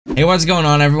Hey, what's going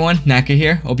on, everyone? Necca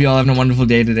here. Hope you all having a wonderful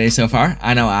day today so far.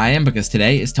 I know I am, because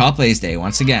today is Top Plays Day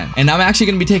once again. And I'm actually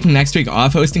going to be taking next week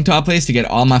off hosting Top Plays to get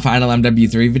all my final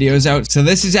MW3 videos out. So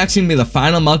this is actually going to be the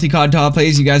final Multi-COD Top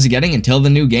Plays you guys are getting until the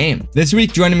new game. This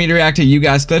week, joining me to react to you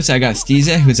guys' clips, I got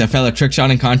Steezeh, who's a fellow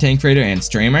Trickshotting content creator and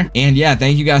streamer. And yeah,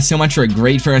 thank you guys so much for a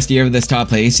great first year of this Top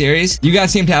Plays series. You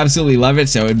guys seem to absolutely love it,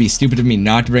 so it'd be stupid of me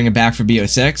not to bring it back for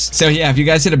BO6. So yeah, if you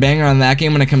guys hit a banger on that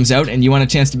game when it comes out and you want a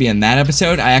chance to be in that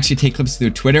episode, I actually take clips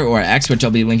through Twitter or X, which I'll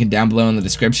be linking down below in the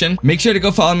description. Make sure to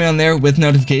go follow me on there with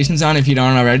notifications on if you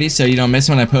don't already, so you don't miss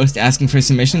when I post asking for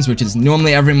submissions, which is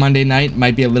normally every Monday night.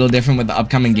 Might be a little different with the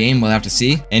upcoming game, we'll have to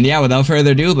see. And yeah, without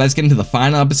further ado, let's get into the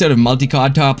final episode of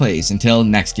Multi-COD Top Plays, until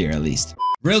next year at least.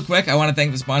 Real quick, I want to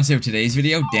thank the sponsor of today's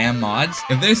video, Damn Mods.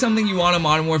 If there's something you want on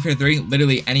Modern Warfare 3,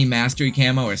 literally any mastery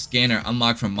camo or skin or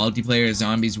unlock from multiplayer,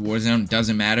 zombies, Warzone,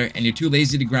 doesn't matter, and you're too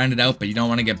lazy to grind it out but you don't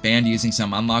want to get banned using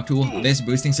some unlock tool, this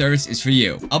boosting service is for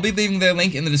you. I'll be leaving their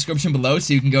link in the description below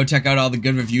so you can go check out all the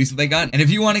good reviews that they got. And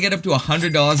if you want to get up to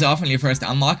 $100 off on your first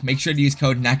unlock, make sure to use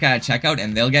code Necca at checkout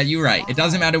and they'll get you right. It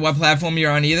doesn't matter what platform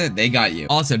you're on either, they got you.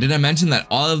 Also, did I mention that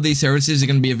all of these services are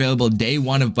going to be available day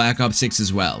one of Black Ops 6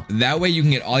 as well? That way you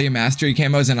can get all your mastery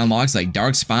camos and unlocks like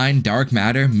Dark Spine, Dark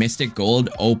Matter, Mystic Gold,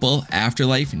 Opal,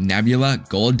 Afterlife, Nebula,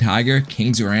 Gold Tiger,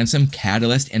 King's Ransom,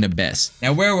 Catalyst, and Abyss.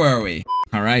 Now where were we?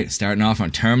 Alright, starting off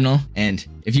on Terminal, and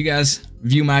if you guys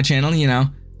view my channel, you know,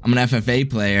 I'm an FFA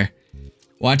player.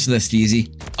 Watch this, Steezeh.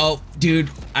 Oh, dude,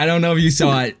 I don't know if you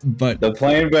saw it, but... The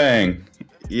plane bang.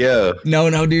 Yeah.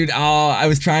 No, dude. Oh, I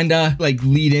was trying to, like,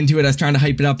 lead into it. I was trying to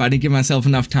hype it up. I didn't give myself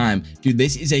enough time. Dude,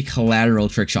 this is a collateral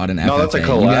trick shot in FFA. No, that's a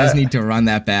collat. You guys need to run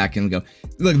that back and go,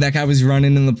 look, that guy was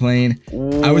running in the plane.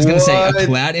 What? I was going to say, a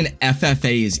collat in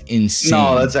FFA is insane.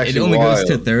 No, that's actually It only wild.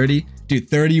 goes to 30. Dude,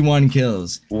 31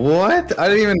 kills. What? I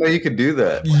didn't even know you could do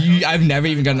that. I've never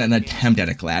even gotten an attempt at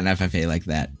a collat in FFA like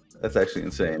that. That's actually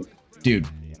insane. Dude,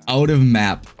 out of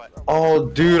map. Oh,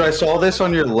 dude, I saw this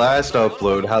on your last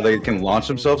upload, how they can launch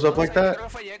themselves up like that.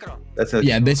 That's it.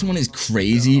 Yeah, this one is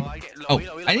crazy. Oh,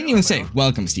 I didn't even say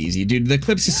welcome, Steezeh. Dude, the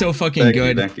clips are so fucking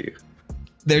good. Thank you.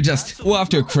 They're just, well,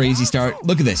 after a crazy start.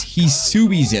 Look at this. He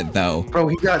subies it, though. Bro,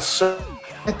 he got so...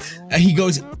 He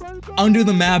goes under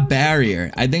the map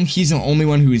barrier. I think he's the only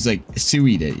one who's, like,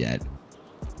 suied it yet.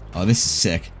 Oh, this is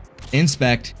sick.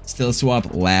 Inspect, still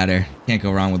swap, ladder. Can't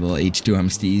go wrong with a little H2M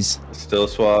Steez. Still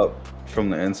swap from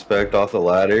the inspect off the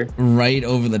ladder. Right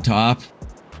over the top.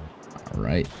 All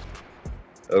right.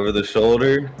 Over the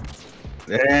shoulder.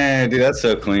 Damn, dude, that's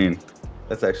so clean.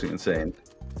 That's actually insane.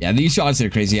 Yeah, these shots are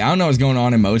crazy. I don't know what's going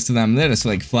on in most of them. They're just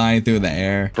like flying through the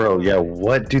air. Bro, yeah,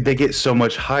 what? Dude, they get so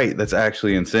much height. That's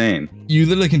actually insane. You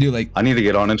literally can do like... I need to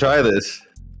get on and try this.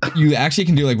 You actually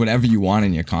can do like whatever you want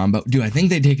in your combo. Dude, I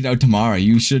think they take it out tomorrow.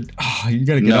 You should... Oh, you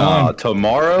gotta get on.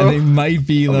 Tomorrow? And they might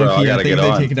be low-key. I think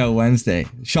they take it out Wednesday.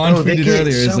 Sean tweeted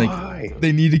earlier, it's like,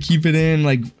 they need to keep it in.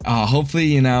 Like, hopefully,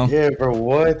 you know. Yeah, bro,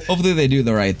 what? Hopefully they do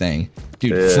the right thing.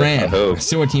 Dude, yeah, Fran,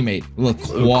 SoaR teammate,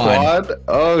 little quad.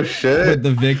 Oh, shit. With the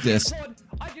Victus.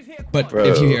 But bro,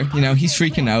 if you hear, you know, he's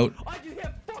freaking out.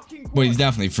 Well, he's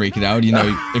definitely freaking out. You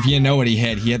know, if you know what he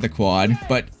hit the quad.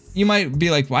 But you might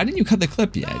be like, why didn't you cut the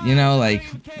clip yet? You know, like,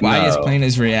 why is playing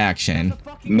his reaction?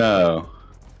 No.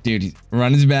 Dude, he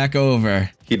runs back over.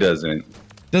 He doesn't.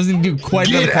 Doesn't do quite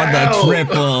the quad, that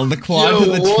triple. The quad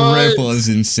to the triple is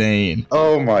insane.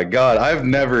 Oh my god, I've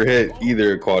never hit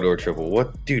either quad or triple.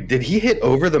 What, dude, did he hit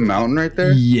over the mountain right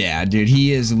there? Yeah, dude,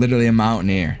 he is literally a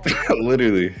mountaineer.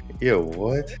 Literally. Yo,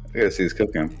 what? I gotta see his kill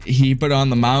cam. He put on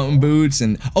the mountain boots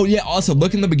and... Oh yeah, also,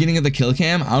 look in the beginning of the kill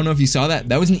cam. I don't know if you saw that.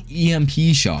 That was an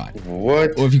EMP shot.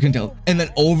 What? Or if you can tell. And then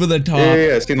over the top...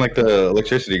 Yeah, I seen like the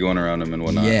electricity going around him and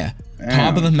whatnot. Yeah. Damn.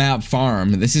 Top of the map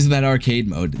farm. This is that arcade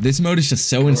mode. This mode is just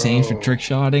so insane for trick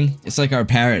shotting. It's like our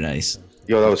paradise.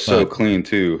 Yo, that was so clean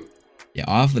too. Yeah,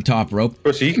 off the top rope.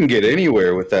 Bro, so you can get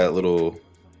anywhere with that little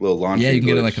launch. Yeah, you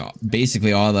can get like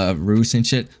basically all the roofs and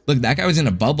shit. Look, that guy was in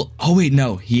a bubble. Oh wait,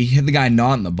 no, he hit the guy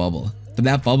not in the bubble. But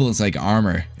that bubble is like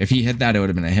armor. If he hit that, it would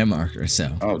have been a hit marker.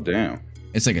 So. Oh damn.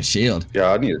 It's like a shield.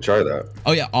 Yeah, I need to try that.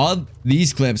 Oh yeah, all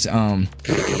these clips,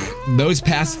 those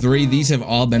past three, these have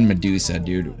all been Medusa,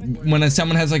 dude. When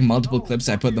someone has like multiple clips,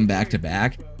 I put them back to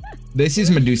back. This is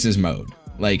Medusa's mode.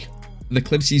 Like, the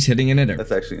clips he's hitting in it are...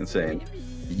 That's actually insane.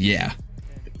 Yeah.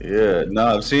 Yeah,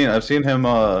 no, I've seen him,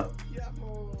 the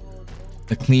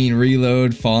clean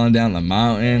reload, falling down the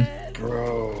mountain.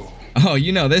 Bro. Oh,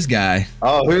 you know this guy.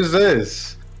 Oh, who's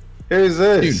this? Who's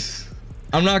this? Dude,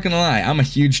 I'm not gonna lie, I'm a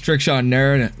huge trickshot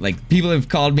nerd. Like, people have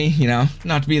called me, you know,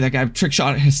 not to be that guy,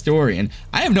 trickshot historian.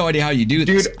 I have no idea how you do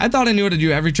this. Dude, I thought I knew how to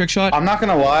do every trickshot. I'm not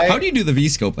gonna lie. How do you do the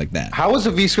V-scope like that? How was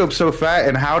the V-scope so fat,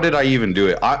 and how did I even do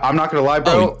it? I'm not gonna lie,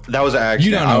 bro. That was an accident.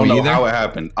 You don't know I don't know either? how it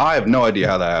happened. I have no idea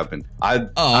how that happened. I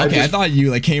thought you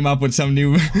like came up with some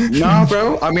new. Nah,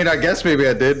 bro. I mean, I guess maybe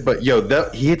I did, but yo,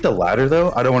 he hit the ladder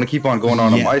though. I don't want to keep on going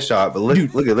on my shot, but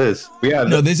look at this.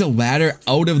 No, there's a ladder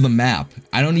out of the map.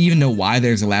 I don't even know why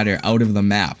there's a ladder out of the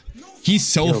map. He's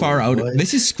so far out.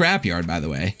 This is Scrapyard, by the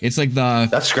way. It's like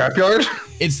That's Scrapyard?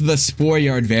 It's the SoaR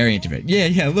yard variant of it.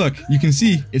 Yeah, look. You can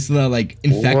see. It's the, like,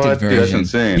 infected version. Dude, that's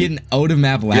insane. He had an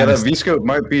out-of-map ladder. Yeah, that V-scope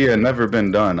might be never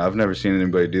been done. I've never seen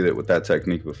anybody do that with that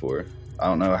technique before. I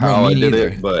don't know how I did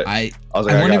it, but I was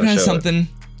like, I wonder if it has something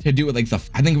to do with, like,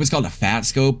 I think it was called a fat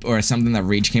scope or something that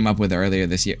Rage came up with earlier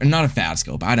this year. Or not a fat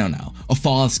scope, I don't know. A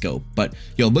fall scope. But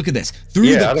yo, look at this. Through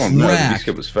the I don't know. The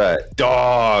V-scope was fat.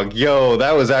 Dog, yo,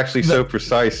 that was actually so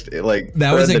precise.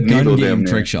 That was a gun game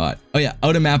trick shot. Oh yeah,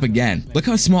 out of map again. Look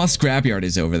how small Scrapyard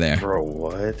is over there. Bro,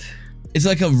 what? It's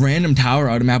like a random tower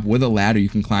out of map with a ladder you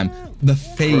can climb. The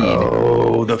fade.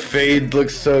 Oh, the fade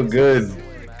looks so good.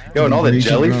 Yo, and all the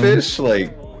jellyfish,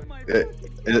 like,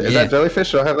 is that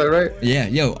jellyfish? Do I have that right? Yeah,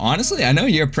 yo, honestly, I know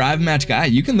you're a private match guy.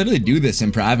 You can literally do this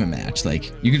in private match.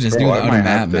 Like, you could just do the out of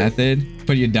map method,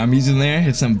 put your dummies in there,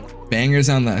 hit some bangers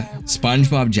on the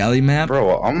SpongeBob jelly map.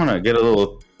 Bro, I'm gonna get a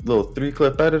little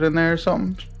 3-clip edit in there or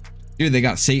something. Dude, they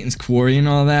got Satan's Quarry and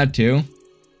all that too.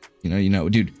 You know,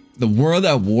 dude, the World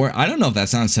at War. I don't know if that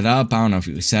sounds set up. I don't know if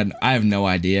you said. I have no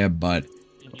idea, but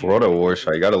World at War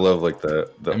shot. You gotta love like the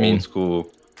old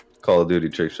school Call of Duty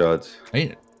trick shots.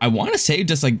 Right. I want to say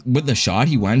just like with the shot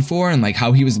he went for and like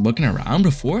how he was looking around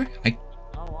before.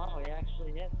 Oh wow, he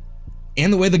actually hit.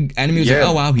 And the way the enemy was like,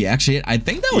 oh wow, he actually hit. I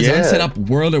think that was on set up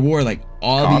World at War like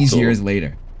all these years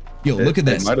later. Yo, look at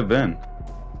this. It might have been.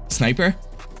 Sniper,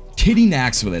 titty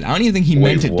knacks with it. I don't even think he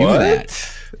meant to do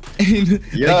that. And, like,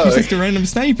 he's just a random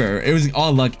sniper. It was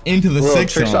all luck into the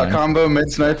 6 trick shot combo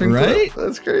mid sniping. Right?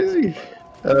 That's crazy.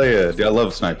 Hell yeah. Dude, I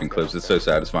love sniping clips. It's so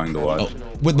satisfying to watch.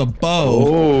 Oh, with the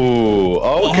bow.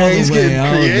 Oh, okay. He's getting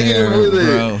creative with it.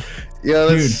 Bro. Yeah,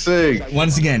 that's sick.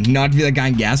 Once again, not to be that guy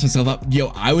and gas myself up. Yo,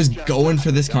 I was going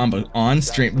for this combo on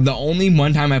stream. The only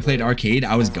one time I played arcade,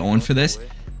 I was going for this.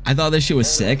 I thought this shit was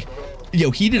sick.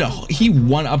 Yo, he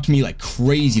one-upped me like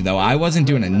crazy though. I wasn't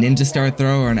doing a ninja star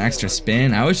throw or an extra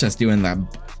spin. I was just doing the,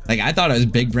 like, I thought I was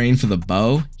big brain for the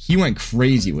bow. He went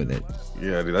crazy with it.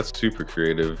 Yeah, dude, that's super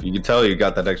creative. You can tell you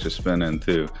got that extra spin in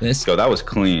too. Yo, that was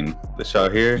clean. The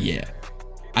shot here. Yeah.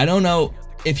 I don't know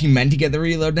if he meant to get the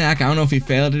reload back. I don't know if he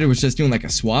failed it or was just doing like a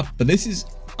swap, but this is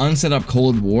unset up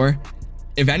Cold War.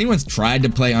 If anyone's tried to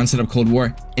play unset up Cold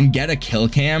War and get a kill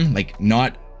cam, like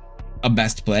not a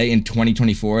best play in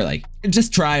 2024, like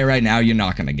just try it right now. You're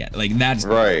not gonna get like that's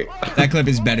right. That clip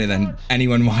is better than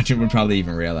anyone watching would probably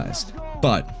even realize.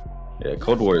 But yeah,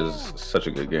 Cold War is such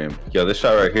a good game. Yo, this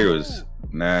shot right here was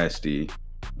nasty.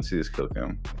 Let's see this kill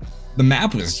cam. The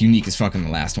map was unique as fuck in the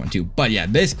last one too. But yeah,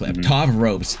 this clip, top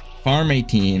ropes, farm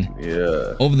 18.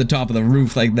 Yeah. Over the top of the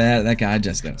roof like that. That guy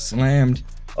just got slammed.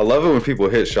 I love it when people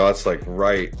hit shots like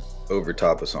right over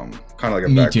top of something. Kind of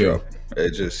like a backdrop.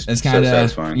 It just it's kind of so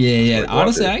satisfying. Yeah. Like,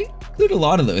 honestly, I include a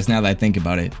lot of those now that I think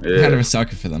about it. Yeah. I'm kind of a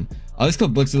sucker for them. Oh, this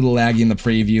clip looks a little laggy in the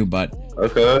preview, but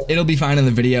it'll be fine in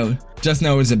the video. Just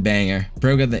know it's a banger.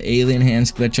 Bro got the alien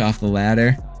hands glitch off the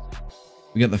ladder.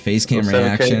 We got the face cam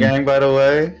reaction. 7K gang, by the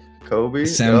way. Kobe.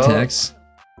 Semtex.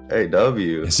 AW.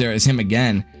 Yes, sir, it's him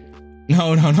again.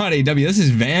 No, not AW. This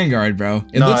is Vanguard, bro.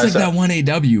 It looks like that one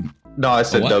AW. No, I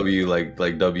said W, like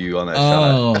W on that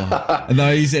shot. I thought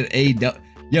you said AW.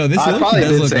 Yo, this does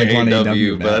look like one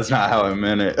AW, but that's not how I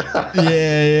meant it.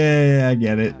 yeah, I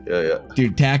get it. Yeah.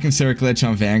 Dude, tack and circle glitch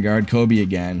on Vanguard. Kobe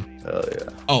again. Hell yeah.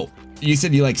 Oh, you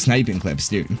said you like sniping clips,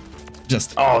 dude.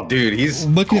 Just dude, he's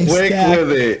quick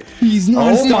with it. He's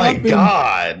not stopping. My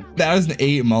god. That was an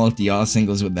 8 multi all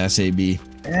singles with SAB.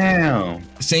 Damn.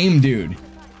 Same dude.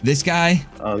 This guy.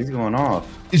 Oh, he's going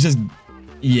off. It's just,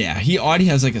 yeah. He already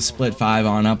has like a split 5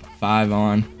 on up, 5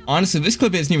 on. Honestly, this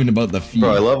clip isn't even about the feed.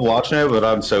 Bro, I love watching it, but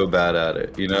I'm so bad at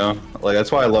it. You know, like that's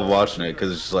why I love watching it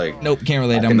because it's just like. Nope, can't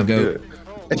relate. I'm the goat.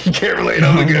 You can't relate.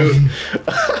 I'm the goat.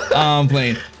 I'm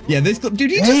playing. Yeah, this clip,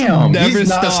 dude, he just never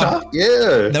stopped.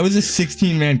 Yeah. That was a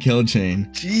 16-man kill chain.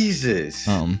 Jesus.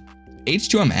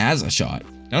 H2M has a shot.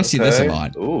 Don't see this a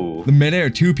lot. Ooh. The midair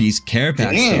 2-piece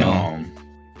carapace. Damn.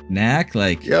 Knack,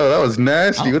 like. Yo, that was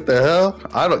nasty. What the hell?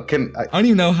 I don't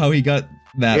even know how he got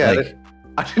that. Yeah, like.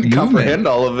 I didn't comprehend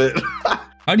all of it.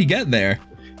 How'd he get there?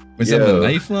 Was that the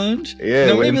knife lunge? Yeah.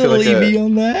 No, maybe a little EV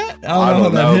on that. I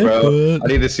don't know, bro. I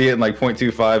need to see it in like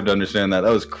 0.25 to understand that.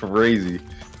 That was crazy.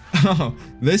 Oh,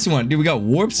 this one, dude, we got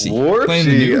Warpsy playing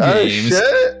the new games.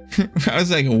 Shit. I was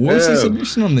like, a Warpsy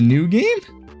submission on the new game?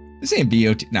 This ain't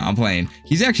BOT. No, I'm playing.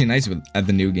 He's actually nice at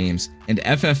the new games. And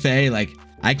FFA, like,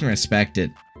 I can respect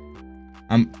it.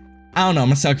 I don't know.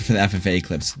 I'm a sucker for the FFA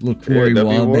clips. Little Quarry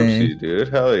wall bang. Dude,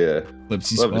 hell yeah.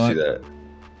 Flipsy Love spot. to see that.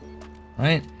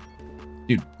 Right?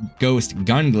 Dude, Ghost,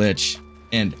 gun glitch,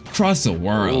 and cross the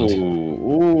world.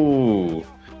 Ooh.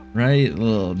 Right? A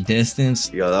little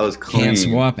distance. Yeah, that was clean. Can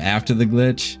swap after the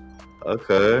glitch.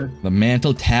 Okay. The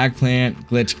mantle tag plant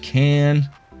glitch can.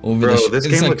 Bro, this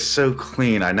game looks so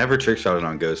clean. I never trickshotted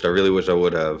on Ghost. I really wish I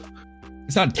would have.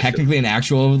 It's not technically an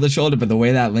actual over the shoulder, but the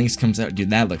way that Lynx comes out, dude,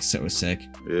 that looks so sick.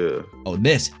 Yeah. Oh,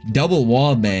 this double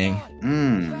wall bang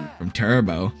from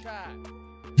Turbo.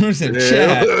 Notice in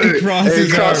chat, he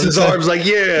crosses his arms like,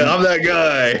 yeah, I'm that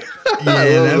guy.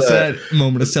 Yeah, that's that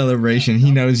moment of celebration.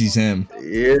 He knows he's him.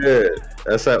 Yeah,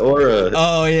 that's that aura.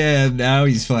 Oh yeah, now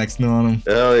he's flexing on him.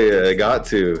 Hell yeah, I got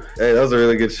to. Hey, that was a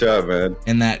really good shot, man.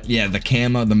 And that, yeah, the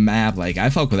camo, the map, like I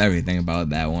fuck with everything about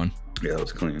that one. Yeah, that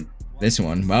was clean. This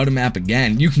one, Router map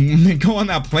again. You can go on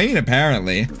that plane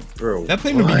apparently. Bro, that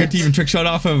plane would be good to even trick shot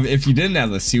off of if you didn't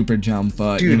have the super jump,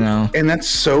 but dude, you know. And that's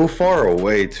so far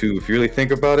away too. If you really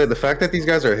think about it, the fact that these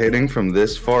guys are hitting from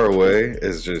this far away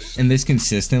is just. And this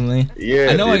consistently. Yeah.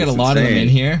 I know dude, I got a lot of them in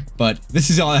here, but this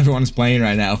is all everyone's playing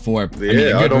right now for.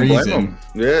 Yeah, I don't blame them.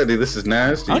 Yeah, dude, this is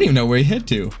nasty. I don't even know where he hit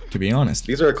to be honest.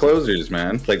 These are closers,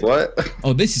 man. Like what?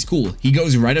 Oh, this is cool. He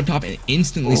goes right up top and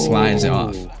instantly slides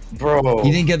off. Bro.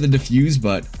 He didn't get the defuse,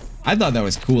 but I thought that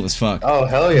was cool as fuck. Oh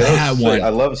hell yeah, that one. I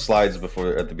love slides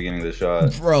before at the beginning of the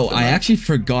shot. Bro, I actually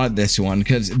forgot this one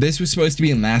because this was supposed to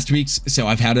be in last week's, so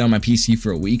I've had it on my PC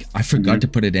for a week. I forgot to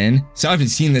put it in, so I haven't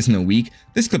seen this in a week.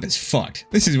 This clip is fucked.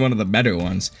 This is one of the better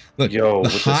ones. Look,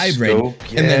 the hybrid,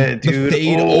 and then the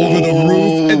fade over the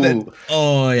roof, and then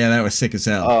oh yeah, that was sick as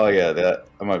hell. Oh yeah, that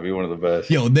might be one of the best.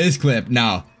 Yo, this clip,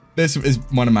 now this is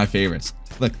one of my favorites.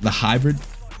 Look, the hybrid.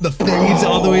 The fades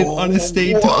all the way on his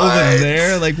state to over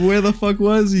there. Like, where the fuck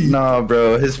was he? Nah,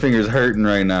 bro. His finger's hurting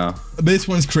right now. This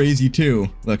one's crazy, too.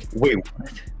 Look. Wait,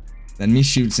 what? Then me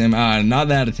shoots him. Not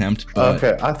that attempt. But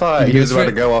okay, I thought he was about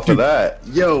to go off of that.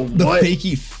 Yo, the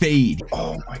fakey fade.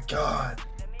 Oh, my God.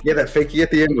 Yeah, that fakey at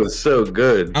the end was so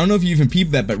good. I don't know if you even peeped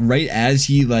that, but right as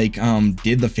he, like,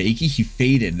 did the fakey, he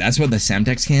faded. That's what the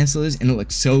Semtex cancel is, and it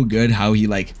looks so good how he,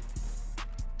 like...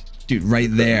 Dude, right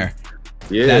there.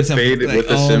 Yeah, that's faded with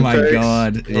the oh my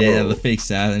god. Yeah, the fake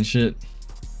stat and shit.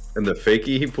 And the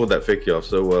fakey, he pulled that fakey off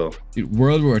so well. Dude,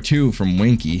 World War II from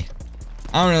Winky.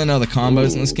 I don't really know the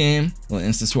combos in this game. A little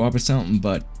insta swap or something,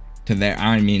 but to there,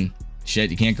 I mean,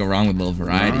 shit, you can't go wrong with a little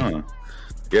variety.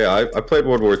 Yeah, I played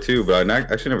World War II, but I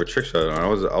actually never trickshotted on.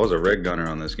 I was a red gunner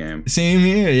on this game. Same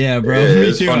here, yeah, bro. Yeah,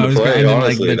 me too. I was grinding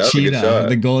like the cheetah,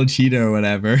 the gold cheetah or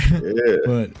whatever. Yeah.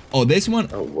 But oh, this one.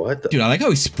 Oh, what? Dude, I like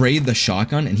how he sprayed the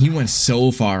shotgun and he went so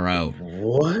far out.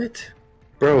 What?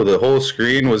 Bro, the whole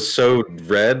screen was so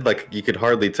red, like you could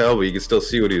hardly tell, but you could still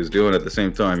see what he was doing at the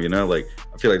same time. You know, like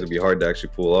I feel like it'd be hard to actually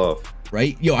pull off.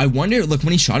 Right? Yo, I wonder, look,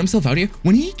 when he shot himself out here,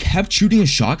 when he kept shooting a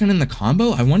shotgun in the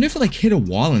combo, I wonder if it like hit a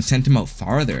wall and sent him out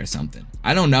farther or something.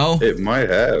 I don't know. It might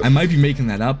have. I might be making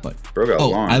that up, but bro got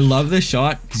launched. I love this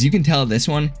shot because you can tell this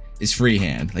one is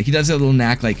freehand. Like he does a little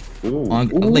knack, like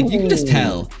like you can just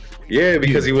tell. Yeah,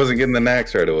 because he wasn't getting the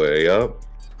knacks right away. Yup.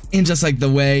 And just like the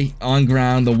way on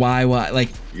ground, the YY,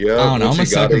 like yeah, I don't know. I'm a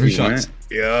sucker for shots.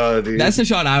 Yeah, dude. That's the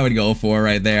shot I would go for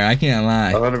right there. I can't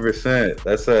lie. 100%.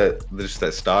 That's just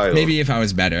that style. Maybe if I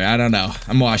was better. I don't know.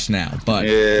 I'm washed now, but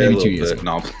yeah, maybe 2 years ago.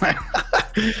 No, I'm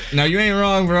playing. No, you ain't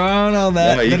wrong, bro. I don't know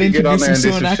that. No, you can get on there and do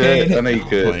some shit. I know you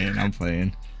could. I'm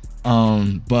playing.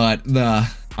 But the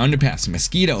underpass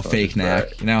mosquito fake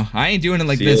knack. You know, I ain't doing it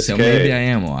like this, so maybe I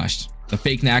am washed. The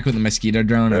fake knack with the mosquito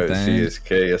drone up there.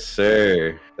 CSK, yes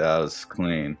sir. That was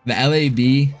clean. The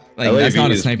LAB. Like, that's not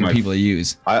a sniper people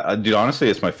use. Dude, honestly,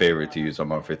 it's my favorite to use on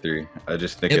MW3. I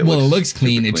just think it looks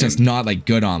clean. It's just not like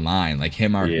good online, like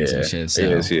hit markers and shit. So.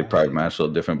 Yeah, see it probably match a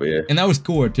little different, but yeah. And that was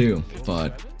cool too.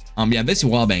 But yeah, this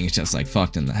wallbang is just like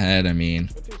fucked in the head. I mean,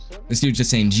 this dude's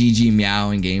just saying GG meow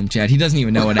in game chat. He doesn't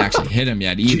even know what actually hit him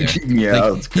yet either.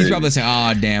 Meow, like, he's probably saying,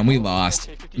 "Oh damn, we lost."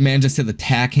 Man just hit the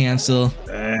tack cancel.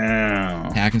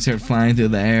 Damn. Tack and start flying through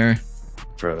the air.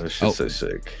 Bro, this shit's so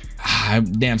sick.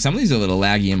 Damn, some of these are a little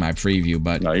laggy in my preview,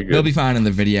 but they'll be fine in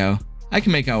the video. I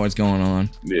can make out what's going on.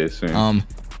 Yeah, same.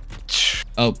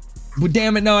 Oh, Well,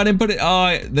 damn it, no, I didn't put it.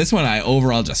 Oh, this one I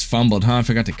overall just fumbled, huh? I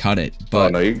forgot to cut it. But oh,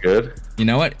 no, you're good. You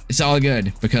know what? It's all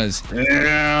good because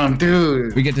damn,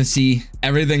 dude, we get to see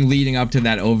everything leading up to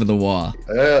that over the wall.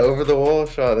 Yeah, over the wall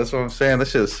shot. That's what I'm saying.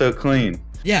 This shit is so clean.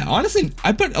 Yeah, honestly,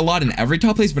 I put a lot in every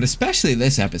top plays, but especially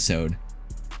this episode.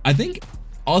 I think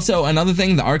also another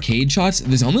thing, the arcade shots,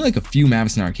 there's only like a few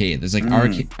maps in arcade. There's like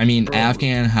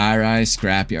Afghan, high rise,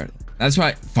 scrapyard. That's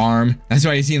why farm. That's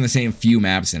why you're seeing the same few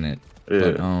maps in it.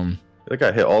 Yeah. But, that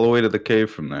guy hit all the way to the cave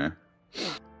from there.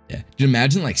 Yeah. Could you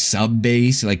imagine like sub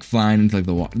base, like flying into like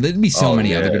the water? There'd be so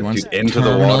many other good ones. Dude, into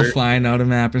the water, flying out a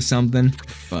map or something.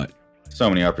 But so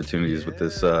many opportunities with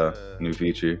this new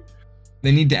feature.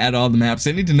 They need to add all the maps.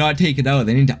 They need to not take it out.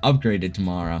 They need to upgrade it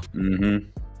tomorrow. Mm-hmm.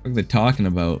 What are they talking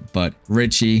about? But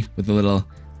Richie with the little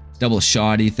double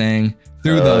shoddy thing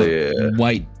through the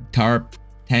white tarp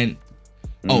tent.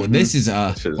 Oh, this is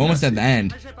almost at the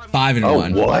end.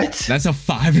 5-1. What? That's a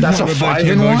 5-1. That's a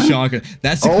 5-1 shocker.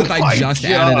 That's the clip I just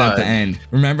added at the end.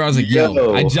 Remember, I was like,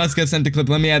 yo, I just got sent the clip.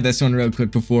 Let me add this one real quick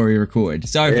before we record.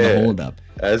 Sorry for the hold up.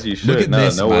 As you should. Look at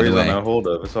this, no by the worries way. on that hold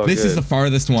up. It's all this good. is the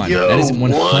farthest one. That is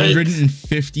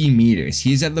 150 meters.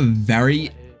 He's at the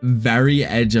very, very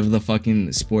edge of the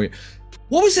fucking sport.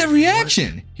 What was that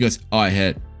reaction? He goes, oh, I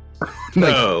hit.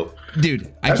 No. Like,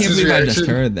 dude, I can't believe I just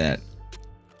heard that.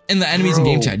 And the enemies in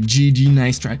game chat, GG,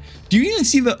 nice try. Do you even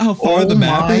see how far the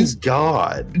map is? Oh my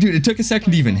god. Dude, it took a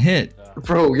second to even hit.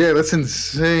 Bro, yeah, that's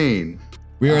insane.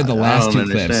 We are the last two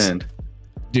understand. clips.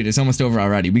 Dude, it's almost over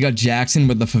already. We got Jackson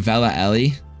with the Favela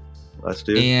Ellie. Let's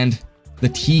do and the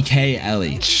TK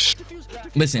Ellie.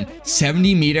 Listen,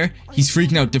 70 meter, he's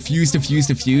freaking out. Defuse, defuse,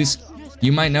 defuse.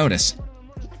 You might notice.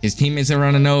 His teammates are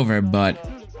running over, but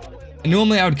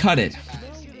normally I would cut it.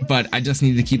 But I just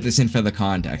need to keep this in for the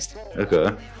context.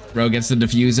 Okay. Bro gets the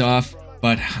defuse off,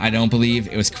 but I don't believe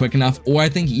it was quick enough. Or I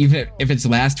think even if it's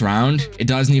last round, it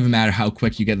doesn't even matter how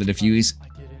quick you get the defuse.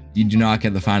 You do not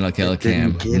get the final kill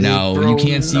cam. No, you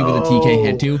can't see where the TK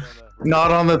hit to.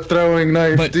 Not on the throwing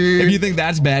knife, but dude. If you think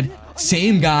that's bad,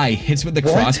 same guy hits with the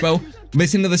crossbow.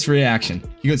 Listen to this reaction.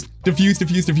 He goes, defuse,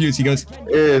 defuse, defuse. He goes,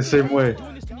 yeah, same way.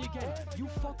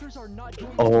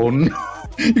 Oh no.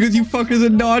 He goes, you fuckers are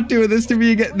not doing this to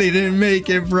me again. They didn't make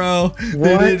it, bro.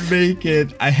 They didn't make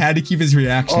it. I had to keep his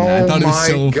reaction. I thought it was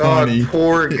so funny.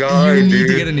 Poor guy, You need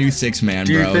to get a new 6-man,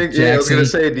 bro. Do you think, yeah, I was gonna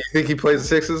say, do you think he plays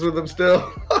sixes with him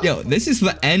still? Yo, this is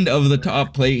the end of the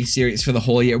top play series for the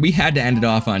whole year. We had to end it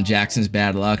off on Jackson's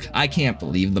bad luck. I can't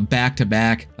believe the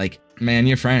back-to-back. Like, man,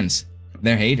 you're friends.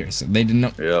 They're haters. They didn't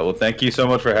know. Yeah, well, thank you so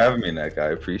much for having me, Necca.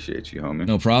 I appreciate you, homie.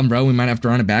 No problem, bro. We might have to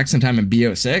run it back sometime in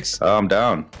BO6. I'm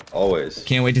down. Always.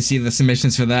 Can't wait to see the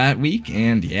submissions for that week.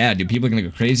 And yeah, dude, people are going to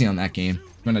go crazy on that game.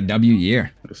 It's been a W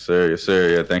year. Yes, sir. Yes,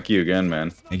 sir. Yeah, thank you again,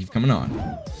 man. Thank you for coming on.